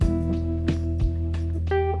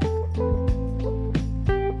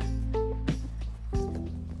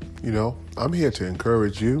I'm here to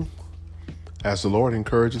encourage you as the Lord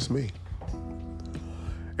encourages me.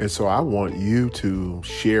 And so I want you to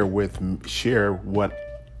share what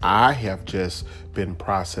I have just been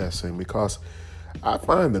processing, because I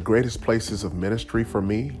find the greatest places of ministry for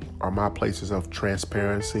me are my places of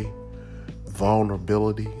transparency,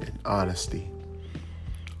 vulnerability, and honesty.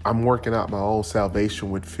 I'm working out my own salvation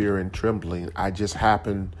with fear and trembling. I just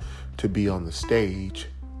happen to be on the stage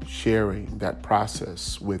sharing that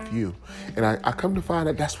process with you. And I come to find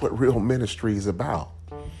that that's what real ministry is about.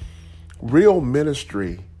 Real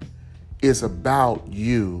ministry is about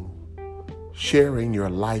you sharing your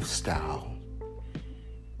lifestyle,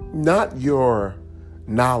 not your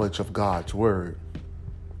knowledge of God's word.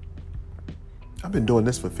 I've been doing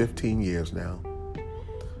this for 15 years now.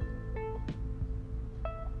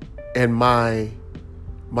 And my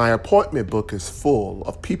appointment book is full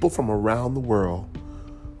of people from around the world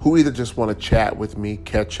who either just want to chat with me,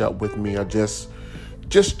 catch up with me, or just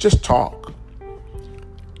talk.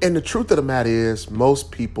 And the truth of the matter is, most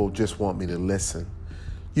people just want me to listen.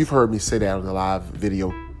 You've heard me say that on the live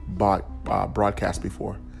video broadcast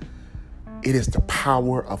before. It is the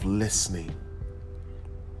power of listening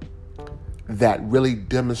that really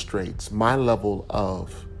demonstrates my level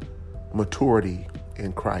of maturity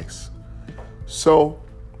in Christ. So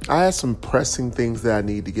I have some pressing things that I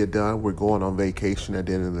need to get done. We're going on vacation at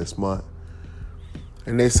the end of this month.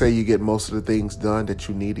 And they say you get most of the things done that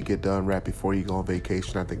you need to get done right before you go on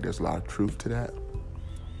vacation. I think there's a lot of truth to that.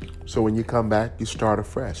 So when you come back, you start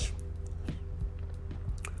afresh.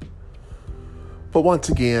 But once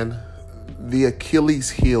again, the Achilles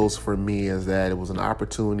heels for me is that it was an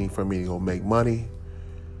opportunity for me to go make money.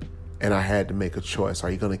 And I had to make a choice. Are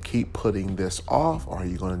you going to keep putting this off, or are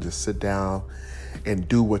you going to just sit down and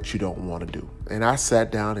do what you don't want to do? And I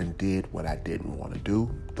sat down and did what I didn't want to do,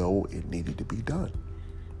 though it needed to be done.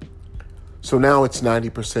 So now it's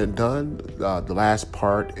 90% done. The last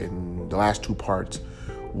part and the last two parts,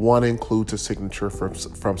 one includes a signature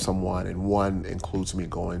from someone, and one includes me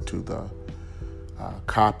going to the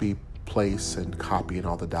copy place and copying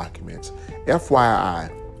all the documents.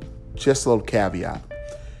 FYI, just a little caveat.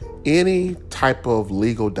 Any type of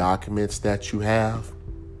legal documents that you have,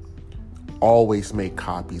 always make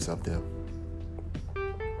copies of them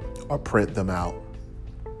or print them out.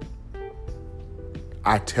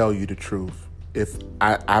 I tell you the truth. If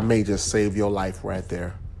I may just save your life right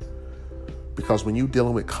there. Because when you're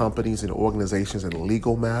dealing with companies and organizations and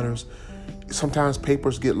legal matters, sometimes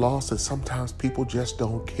papers get lost and sometimes people just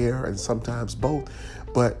don't care, and sometimes both.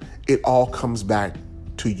 But it all comes back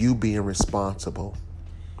to you being responsible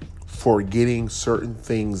for getting certain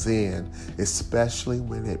things in, especially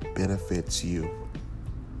when it benefits you.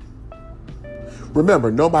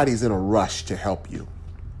 Remember, nobody's in a rush to help you.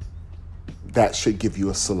 That should give you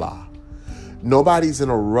a salah. Nobody's in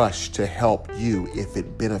a rush to help you if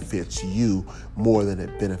it benefits you more than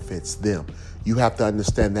it benefits them. You have to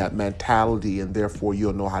understand that mentality, and therefore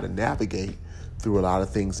you'll know how to navigate through a lot of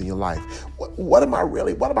things in your life. What am I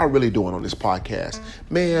really doing on this podcast?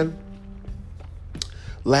 Man,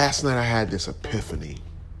 last night I had this epiphany,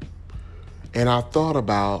 and I thought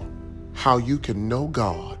about how you can know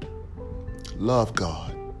God, love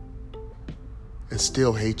God, and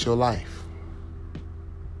still hate your life.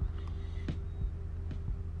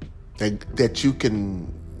 That you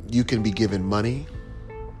can be given money.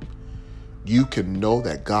 You can know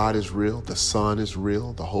that God is real, the Son is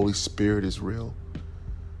real, the Holy Spirit is real,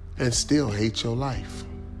 and still hate your life.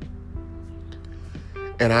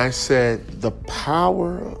 And I said, the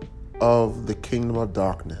power of the kingdom of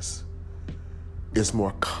darkness is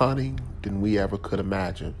more cunning than we ever could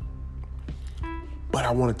imagine. But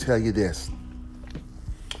I want to tell you this.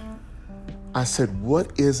 I said,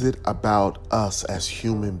 what is it about us as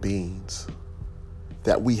human beings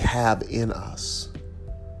that we have in us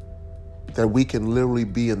that we can literally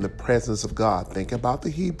be in the presence of God? Think about the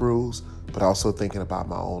Hebrews, but also thinking about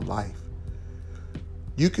my own life.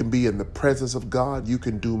 You can be in the presence of God. You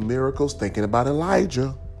can do miracles, thinking about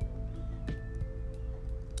Elijah.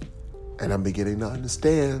 And I'm beginning to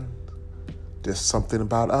understand there's something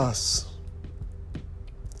about us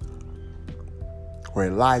where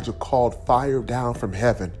Elijah called fire down from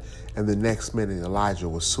heaven, and the next minute Elijah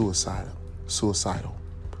was suicidal.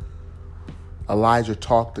 Elijah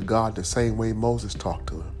talked to God the same way Moses talked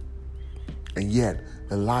to him. And yet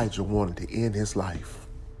Elijah wanted to end his life.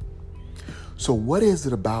 So what is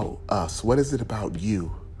it about us? What is it about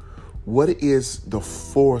you? What is the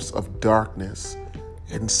force of darkness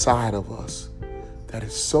inside of us that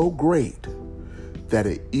is so great that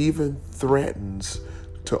it even threatens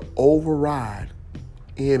to override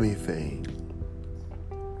anything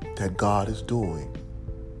that God is doing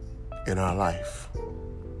in our life.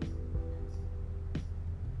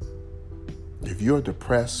 If you're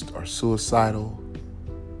depressed or suicidal,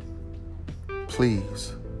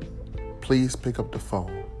 please pick up the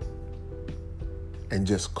phone and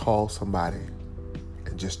just call somebody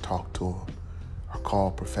and just talk to them, or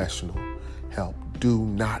call professional help. Do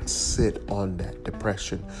not sit on that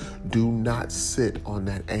depression. Do not sit on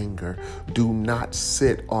that anger. Do not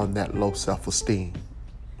sit on that low self-esteem.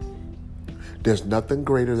 There's nothing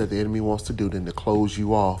greater that the enemy wants to do than to close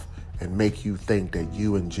you off and make you think that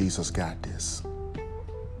you and Jesus got this.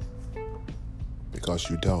 Because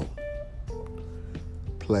you don't.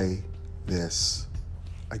 Play this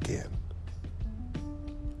again.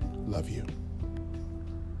 Love you.